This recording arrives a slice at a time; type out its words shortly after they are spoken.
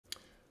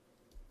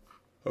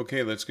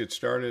Okay, let's get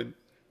started.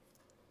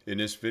 In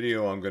this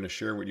video, I'm going to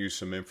share with you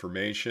some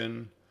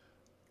information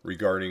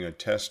regarding a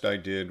test I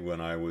did when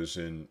I was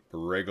in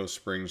Borrego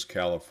Springs,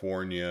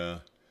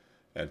 California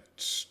at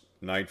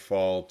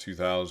nightfall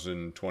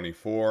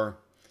 2024.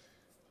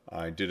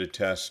 I did a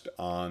test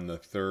on the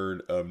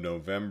 3rd of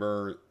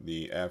November,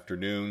 the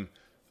afternoon,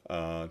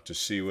 to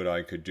see what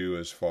I could do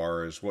as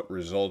far as what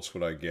results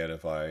would I get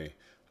if I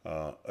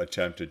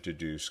attempted to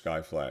do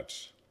sky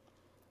flats.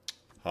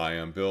 Hi,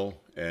 I'm Bill,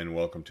 and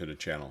welcome to the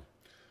channel.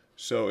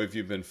 So if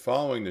you've been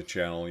following the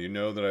channel, you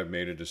know that I've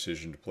made a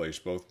decision to place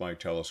both my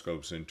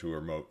telescopes into a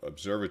remote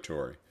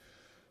observatory.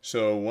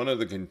 So one of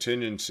the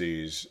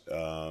contingencies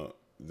that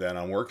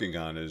I'm working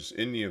on is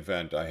in the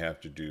event I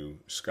have to do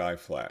sky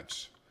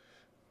flats.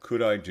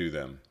 Could I do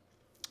them?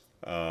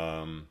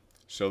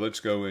 So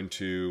let's go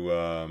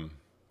into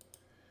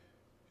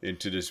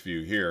this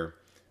view here.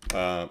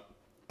 I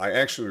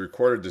actually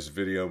recorded this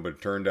video, but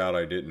it turned out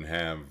I didn't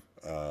have,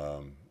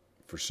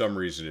 for some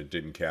reason it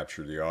didn't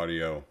capture the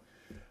audio.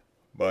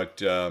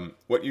 But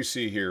what you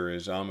see here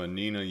is I'm a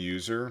Nina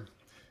user,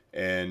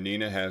 and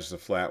Nina has the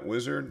Flat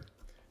Wizard,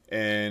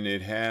 and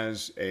it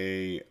has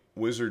a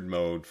wizard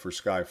mode for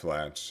sky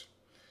flats,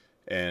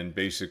 and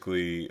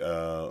basically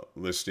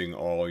listing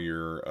all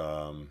your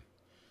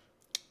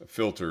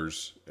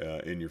filters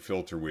in your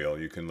filter wheel.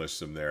 You can list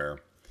them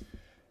there.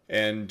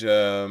 And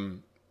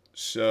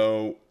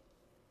so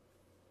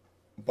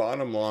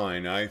bottom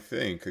line, I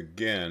think,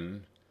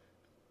 again,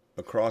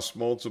 across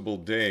multiple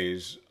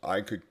days,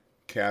 I could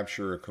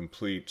capture a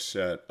complete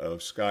set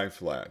of sky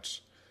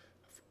flats.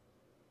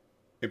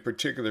 In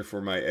particular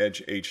for my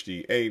Edge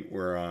HD8,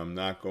 where I'm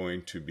not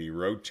going to be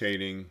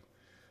rotating.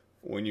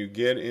 When you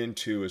get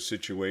into a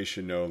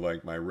situation, though,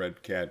 like my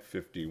Red Cat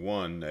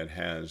 51 that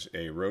has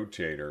a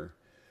rotator,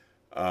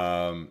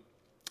 I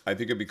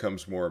think it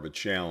becomes more of a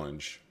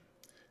challenge.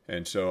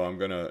 And so I'm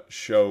going to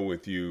show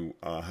with you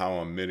how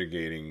I'm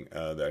mitigating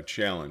that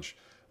challenge.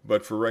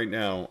 But for right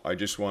now, I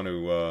just want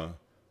to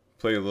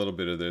play a little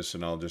bit of this,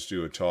 and I'll just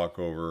do a talk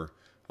over.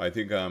 I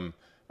think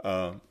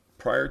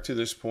prior to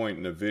this point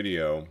in the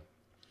video,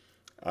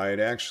 I had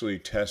actually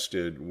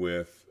tested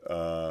with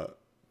the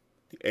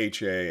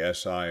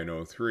HASI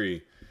in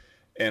 03,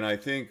 and I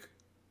think,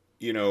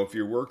 you know, if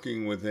you're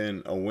working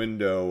within a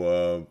window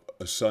of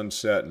a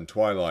sunset and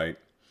twilight,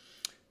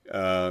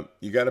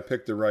 you got to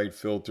pick the right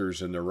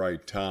filters in the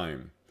right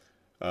time.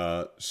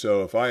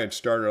 So if I had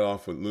started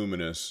off with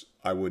luminous,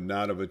 I would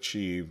not have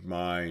achieved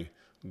my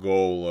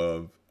goal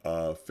of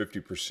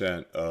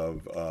 50%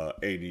 of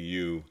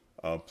ADU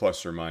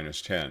plus or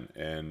minus 10.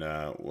 And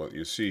what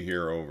you see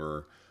here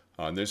over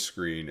on this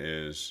screen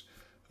is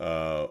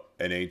an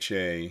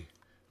HA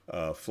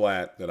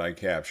flat that I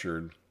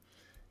captured.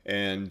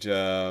 And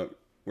we're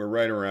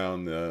right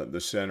around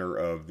the center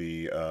of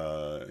the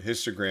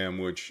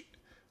histogram, which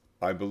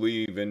I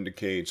believe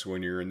indicates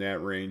when you're in that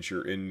range,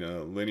 you're in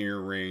the linear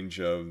range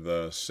of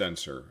the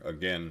sensor.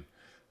 Again,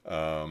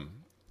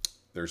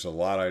 there's a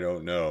lot I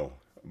don't know,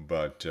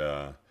 but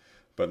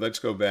let's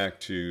go back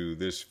to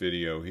this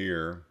video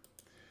here.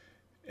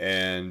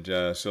 And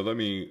so let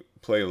me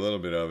play a little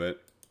bit of it.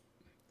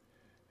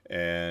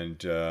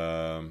 And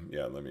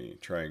yeah, let me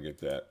try and get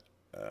that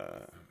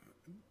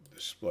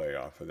display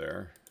off of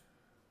there.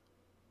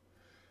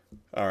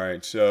 All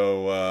right,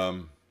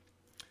 so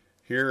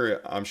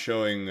here I'm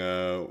showing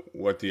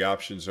what the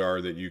options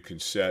are that you can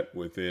set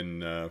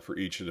within for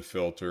each of the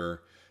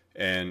filter.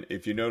 And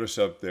if you notice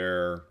up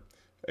there,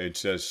 it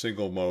says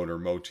single mode or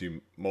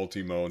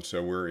multi-mode,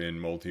 so we're in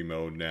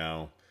multi-mode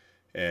now.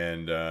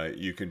 And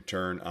you can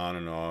turn on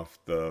and off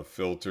the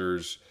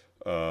filters,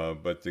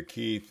 but the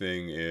key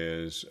thing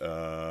is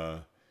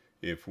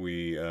if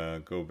we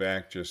go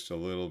back just a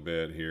little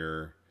bit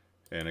here,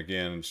 and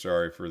again,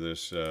 sorry for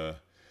this,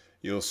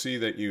 you'll see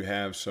that you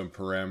have some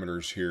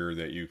parameters here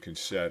that you can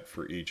set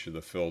for each of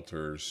the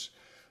filters,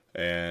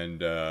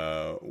 and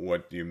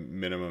what the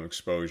minimum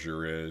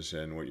exposure is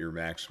and what your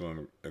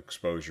maximum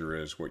exposure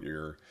is, what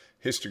your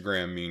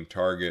histogram mean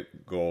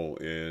target goal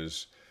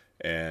is,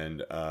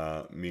 and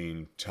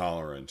mean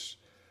tolerance.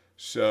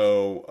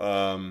 So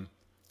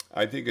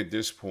I think at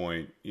this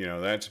point, you know,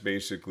 that's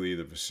basically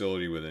the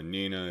facility with a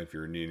Nina. If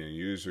you're a Nina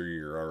user,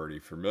 you're already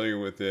familiar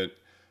with it.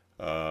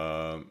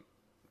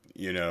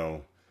 You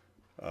know,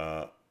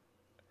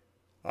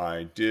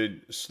 I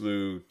did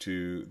slew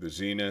to the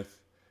zenith,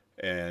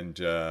 and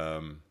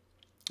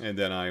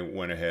then I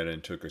went ahead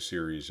and took a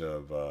series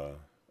of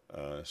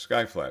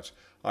sky flats.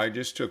 I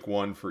just took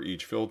one for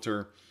each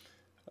filter,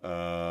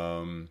 but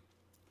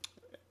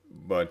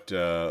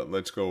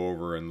let's go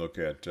over and look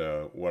at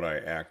what I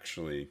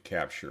actually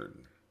captured.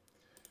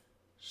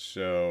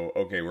 So,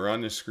 okay, we're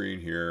on the screen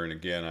here, and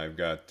again, I've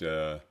got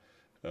the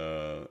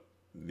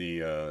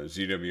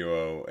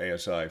ZWO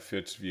ASI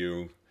FITS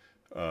view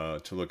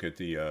to look at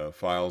the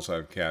files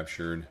I've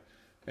captured.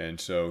 And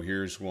so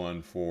here's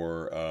one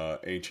for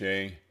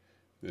HA.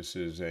 This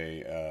is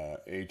a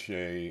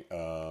HA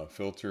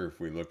filter. If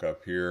we look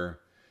up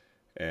here,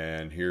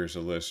 And here's a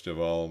list of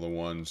all the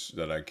ones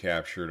that I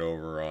captured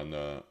over on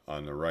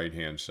the right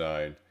hand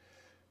side.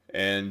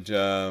 And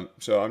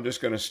so I'm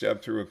just going to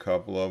step through a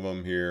couple of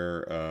them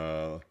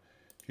here.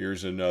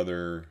 Here's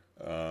another.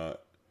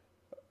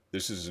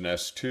 This is an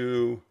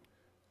S2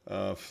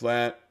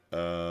 flat.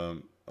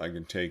 I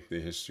can take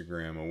the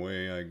histogram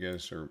away, I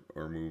guess, or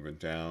move it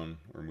down,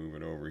 or move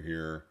it over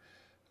here.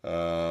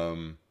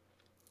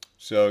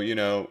 So, you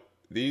know,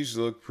 these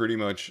look pretty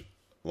much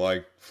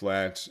like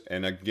flats.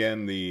 And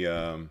again,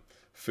 the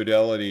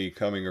fidelity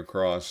coming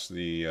across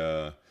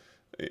the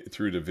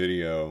through the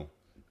video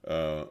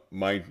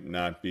might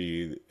not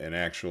be an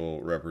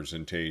actual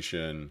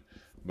representation,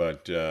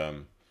 but,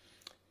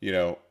 you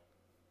know,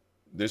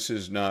 this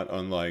is not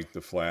unlike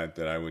the flat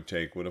that I would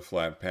take with a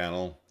flat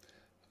panel.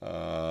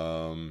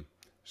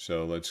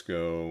 So let's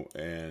go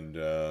and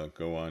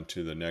go on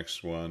to the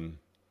next one.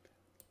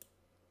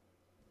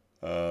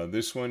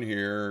 This one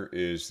here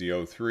is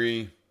the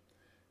 03,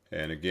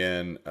 and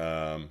again,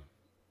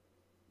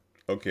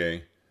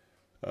 okay,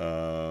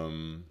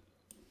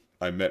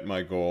 I met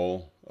my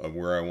goal of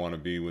where I want to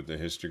be with the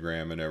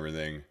histogram and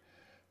everything.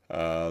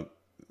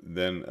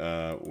 Then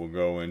we'll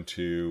go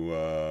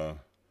into,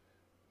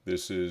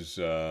 this is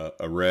a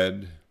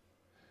red.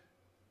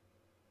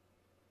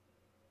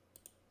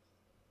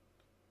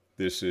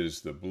 This is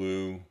the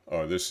blue.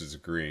 Oh, this is the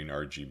green,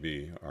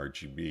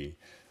 RGB.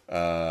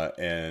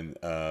 And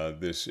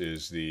this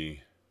is the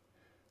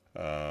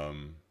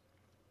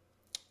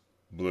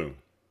blue.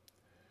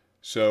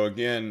 So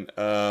again,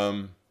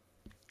 and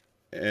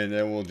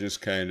then we'll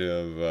just kind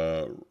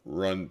of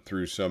run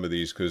through some of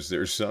these because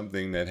there's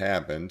something that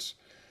happens.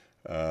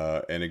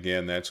 And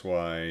again, that's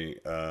why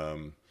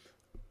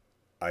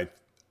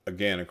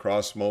again,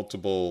 across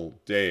multiple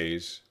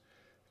days,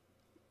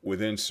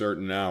 within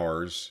certain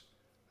hours,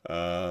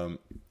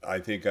 I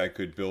think I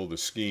could build a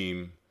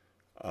scheme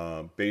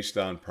based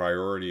on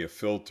priority of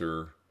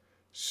filter.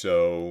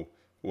 So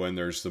when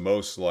there's the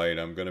most light,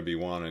 I'm going to be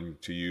wanting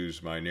to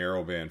use my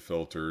narrowband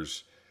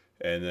filters,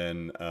 and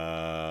then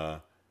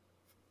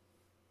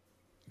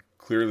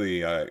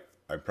clearly I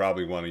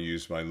probably want to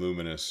use my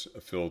luminous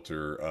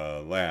filter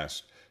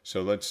last.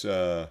 So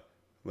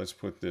let's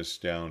put this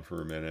down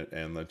for a minute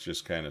and let's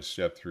just kind of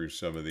step through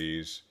some of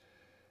these.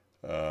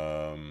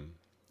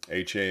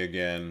 HA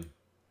again,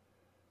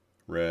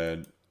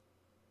 red,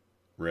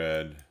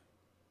 red,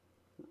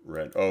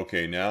 red.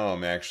 Okay, now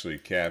I'm actually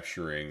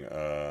capturing,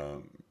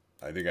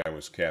 I think I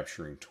was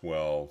capturing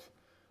 12.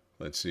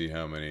 Let's see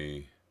how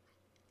many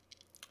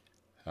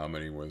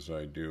was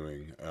I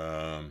doing.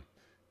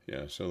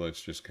 Yeah, so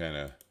let's just kind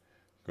of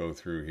go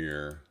through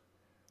here.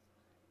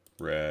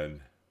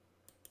 Red.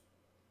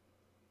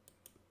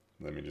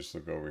 Let me just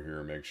look over here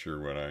and make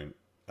sure what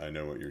I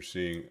know what you're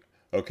seeing.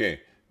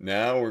 Okay,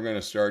 now we're going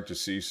to start to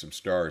see some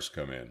stars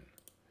come in.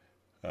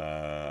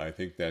 I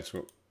think that's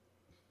what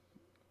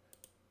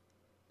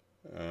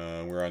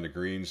we're on the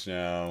greens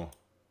now.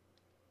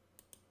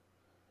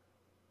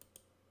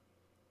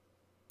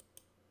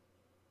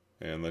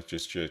 And let's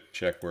just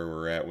check where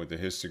we're at with the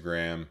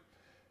histogram.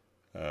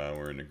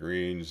 We're in the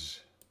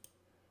greens.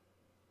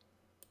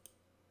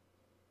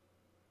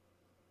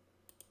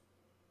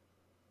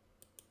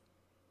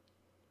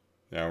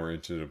 Now we're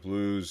into the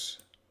blues.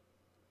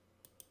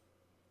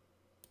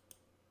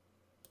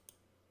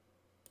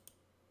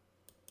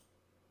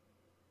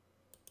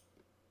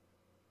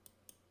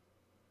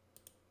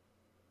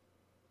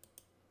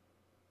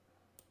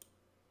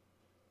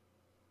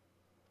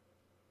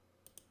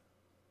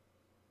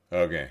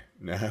 Okay,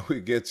 now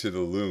we get to the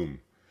loom,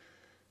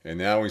 and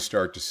now we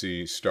start to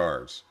see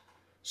stars.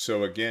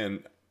 So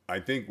again, I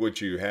think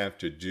what you have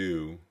to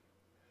do,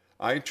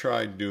 I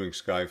tried doing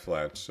sky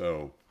flats,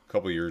 so a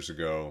couple years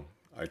ago,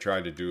 I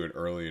tried to do it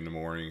early in the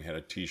morning, had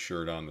a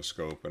t-shirt on the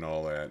scope and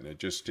all that, and it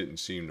just didn't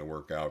seem to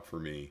work out for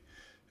me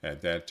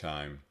at that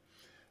time.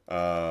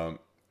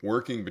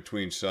 Working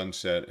between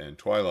sunset and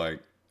twilight,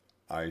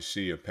 I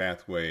see a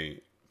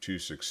pathway to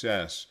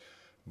success,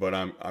 but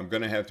I'm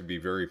going to have to be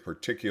very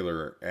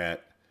particular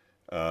at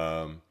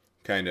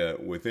kind of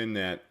within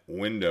that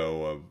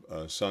window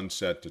of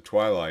sunset to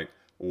twilight,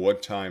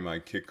 what time I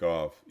kick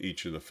off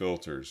each of the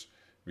filters.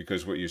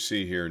 Because what you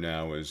see here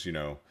now is, you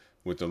know,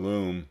 with the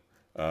loom,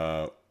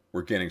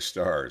 we're getting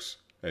stars,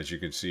 as you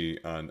can see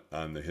on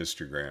the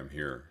histogram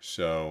here.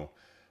 So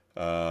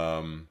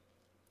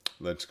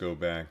let's go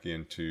back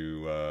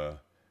into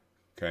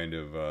kind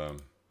of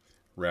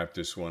wrap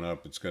this one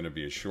up. It's going to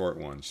be a short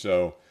one.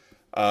 So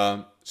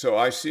so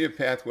I see a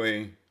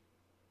pathway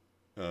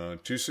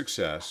to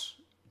success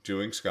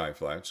doing sky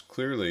flats.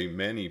 Clearly,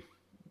 many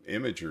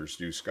imagers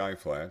do sky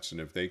flats, and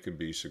if they can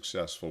be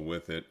successful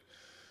with it,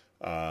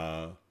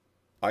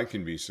 I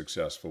can be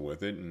successful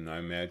with it, and I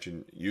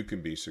imagine you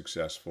can be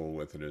successful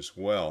with it as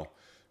well.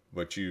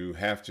 But you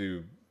have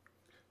to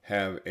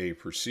have a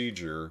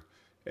procedure,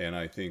 and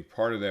I think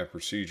part of that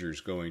procedure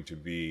is going to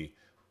be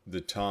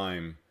the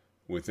time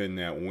within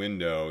that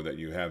window that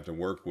you have to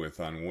work with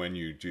on when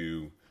you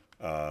do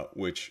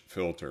which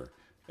filter.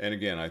 And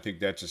again, I think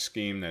that's a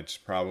scheme that's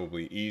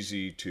probably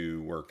easy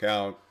to work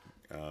out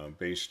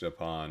based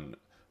upon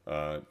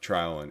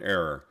trial and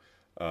error.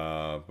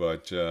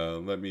 But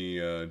let me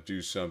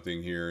do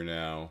something here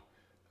now.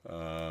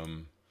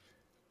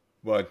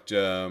 But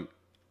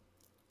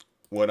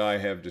what I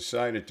have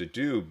decided to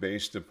do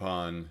based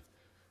upon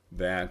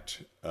that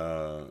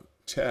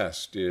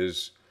test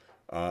is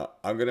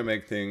I'm going to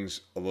make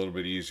things a little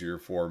bit easier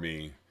for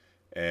me.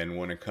 And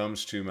when it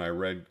comes to my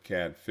Red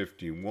Cat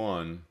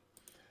 51,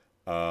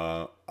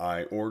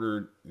 I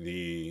ordered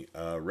the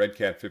Red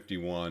Cat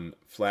 51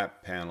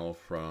 flat panel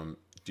from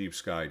Deep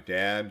Sky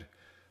Dad.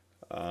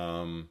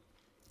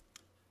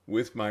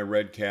 With my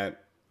Red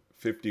Cat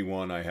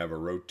 51, I have a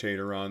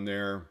rotator on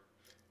there.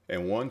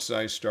 And once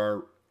I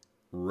start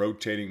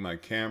rotating my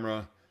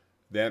camera,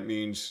 that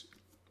means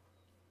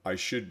I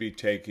should be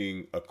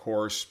taking a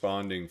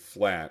corresponding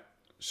flat.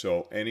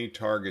 So any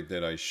target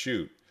that I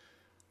shoot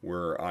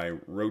where I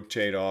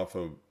rotate off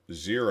of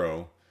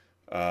 0,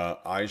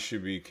 I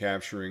should be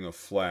capturing a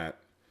flat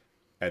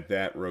at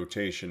that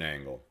rotation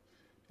angle.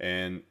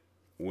 And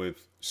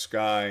with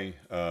Sky,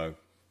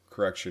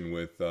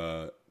 with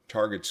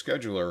Target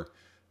Scheduler,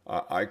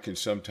 I can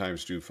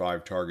sometimes do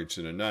 5 targets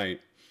in a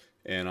night,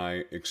 and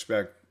I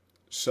expect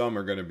some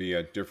are going to be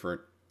at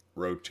different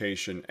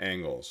rotation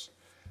angles.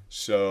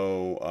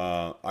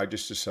 So I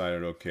just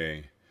decided,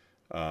 okay,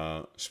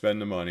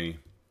 spend the money.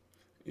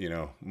 You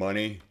know,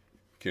 money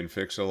can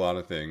fix a lot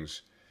of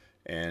things,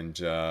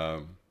 and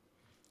I'll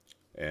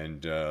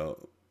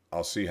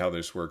see how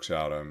this works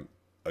out. I'm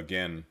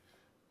again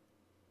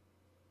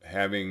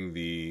having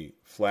the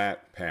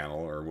flat panel,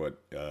 or what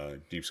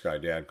Deep Sky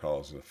Dad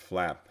calls the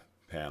flap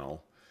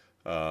panel,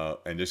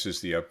 and this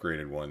is the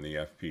upgraded one, the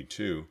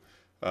FP2.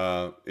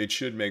 It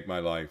should make my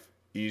life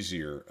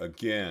easier.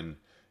 Again,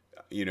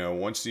 you know,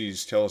 once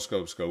these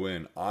telescopes go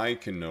in, I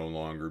can no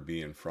longer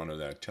be in front of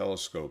that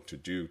telescope to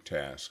do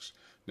tasks.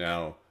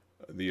 Now,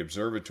 the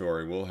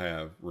observatory will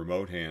have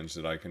remote hands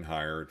that I can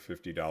hire at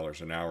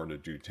 $50 an hour to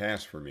do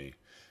tasks for me.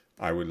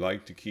 I would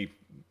like to keep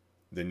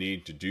the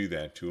need to do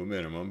that to a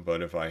minimum,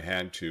 but if I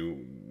had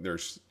to,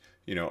 there's,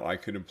 you know, I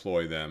could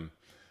employ them,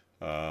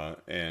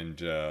 and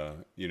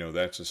you know,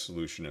 that's a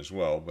solution as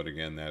well. But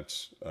again,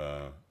 that's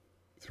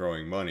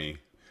throwing money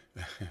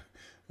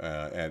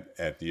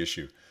at the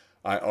issue.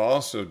 I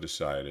also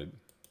decided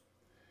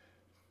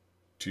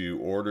to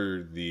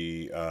order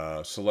the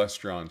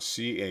Celestron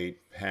C8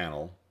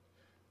 panel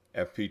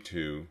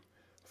FP2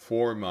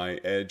 for my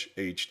Edge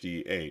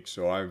HD8.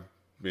 So I've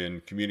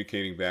been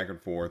communicating back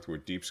and forth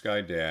with Deep Sky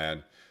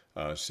Dad,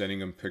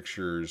 sending him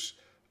pictures,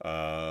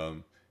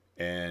 and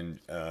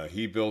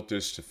he built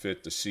this to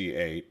fit the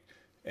C8.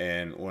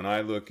 And when I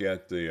look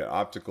at the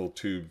optical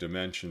tube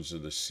dimensions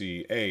of the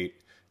C8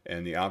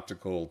 and the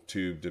optical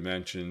tube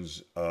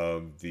dimensions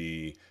of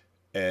the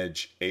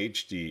Edge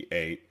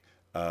HD8,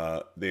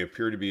 they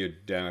appear to be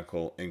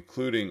identical,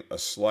 including a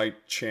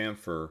slight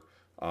chamfer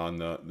on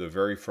the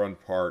very front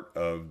part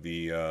of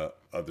the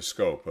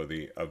scope of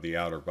the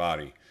outer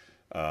body.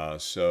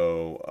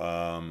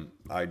 So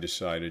I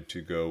decided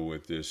to go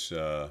with this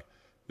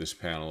this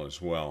panel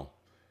as well.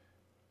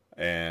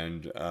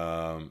 And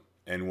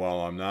while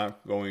I'm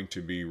not going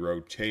to be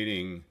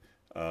rotating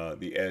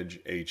the Edge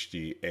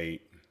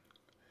HD8,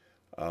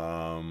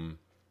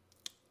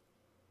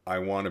 I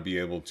want to be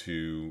able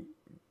to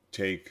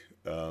take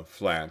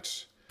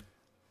flats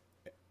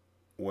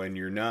when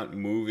you're not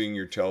moving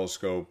your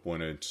telescope,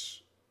 when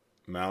it's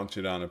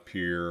mounted on a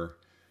pier,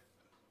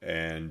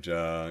 and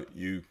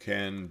you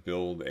can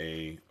build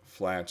a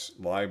flats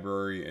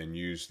library and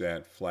use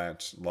that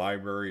flats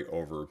library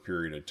over a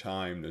period of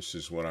time. This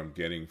is what I'm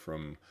getting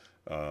from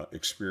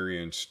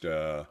experienced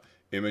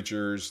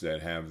imagers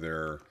that have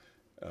their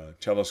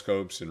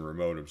telescopes in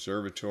remote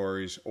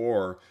observatories,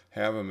 or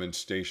have them in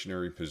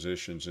stationary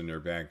positions in their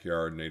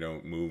backyard and they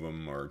don't move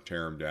them or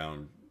tear them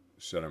down,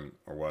 set them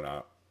or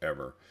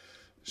whatever.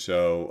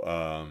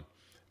 So,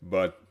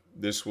 but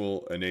this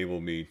will enable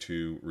me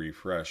to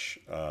refresh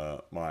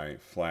my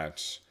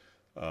flats.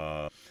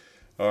 All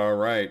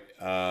right.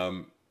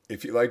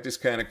 If you like this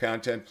kind of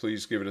content,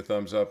 please give it a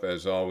thumbs up.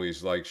 As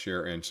always, like,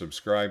 share, and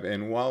subscribe.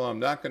 And while I'm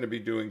not going to be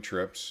doing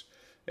trips,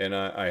 and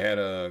I had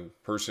a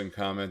person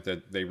comment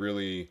that they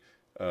really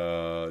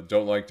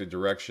don't like the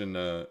direction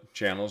the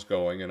channel's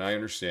going, and I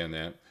understand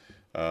that,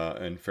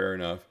 and fair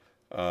enough.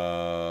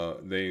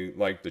 They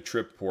like the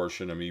trip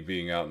portion of me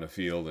being out in the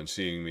field and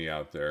seeing me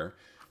out there,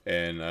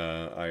 and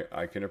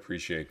I can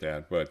appreciate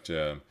that, but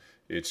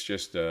it's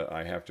just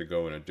I have to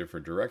go in a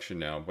different direction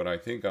now. But I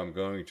think I'm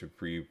going to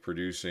be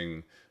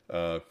producing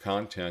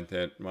content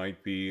that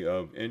might be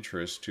of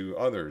interest to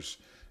others.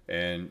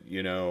 And,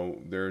 you know,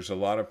 there's a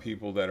lot of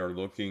people that are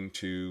looking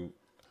to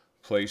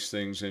place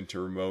things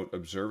into remote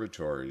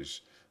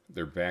observatories,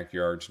 their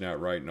backyard's not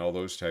right, and all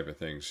those type of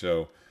things.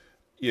 So,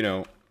 you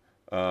know,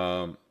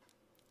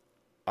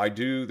 I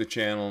do the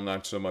channel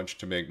not so much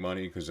to make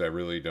money, because I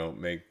really don't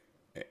make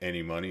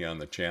any money on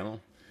the channel.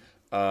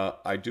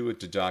 I do it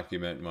to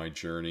document my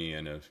journey,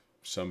 and if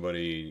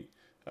somebody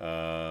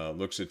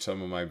looks at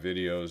some of my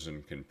videos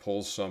and can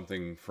pull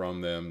something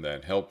from them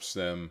that helps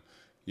them,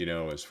 you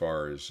know, as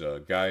far as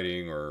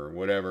guiding or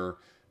whatever,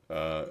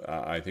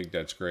 I think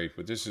that's great.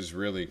 But this is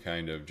really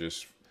kind of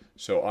just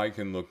so I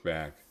can look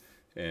back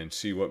and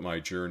see what my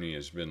journey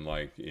has been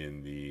like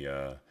in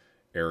the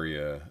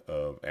area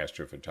of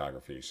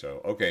astrophotography.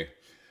 So, okay,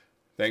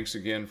 thanks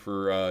again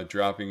for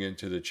dropping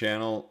into the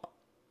channel.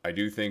 I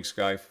do think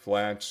sky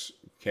flats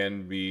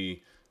can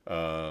be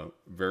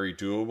very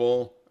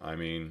doable. I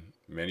mean,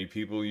 many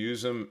people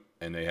use them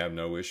and they have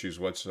no issues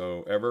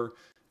whatsoever.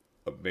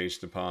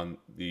 Based upon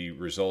the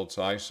results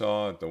I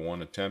saw at the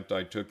one attempt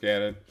I took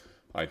at it,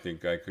 I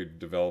think I could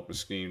develop a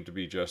scheme to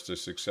be just as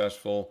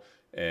successful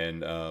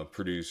and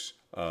produce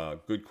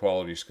good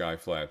quality sky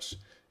flats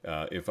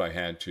if I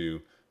had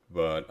to.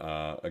 But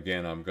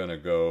again, I'm going to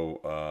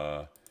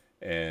go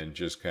and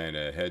just kind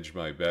of hedge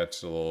my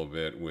bets a little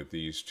bit with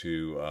these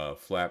two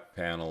flap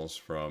panels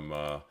from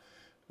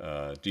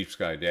Deep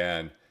Sky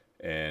Dad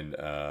and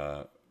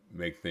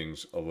make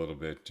things a little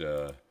bit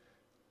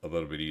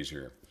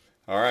easier.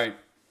 All right,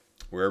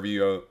 wherever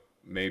you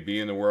may be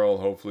in the world,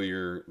 hopefully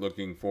you're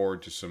looking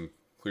forward to some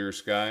clear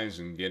skies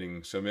and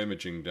getting some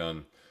imaging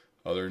done.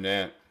 Other than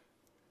that,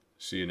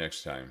 see you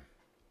next time.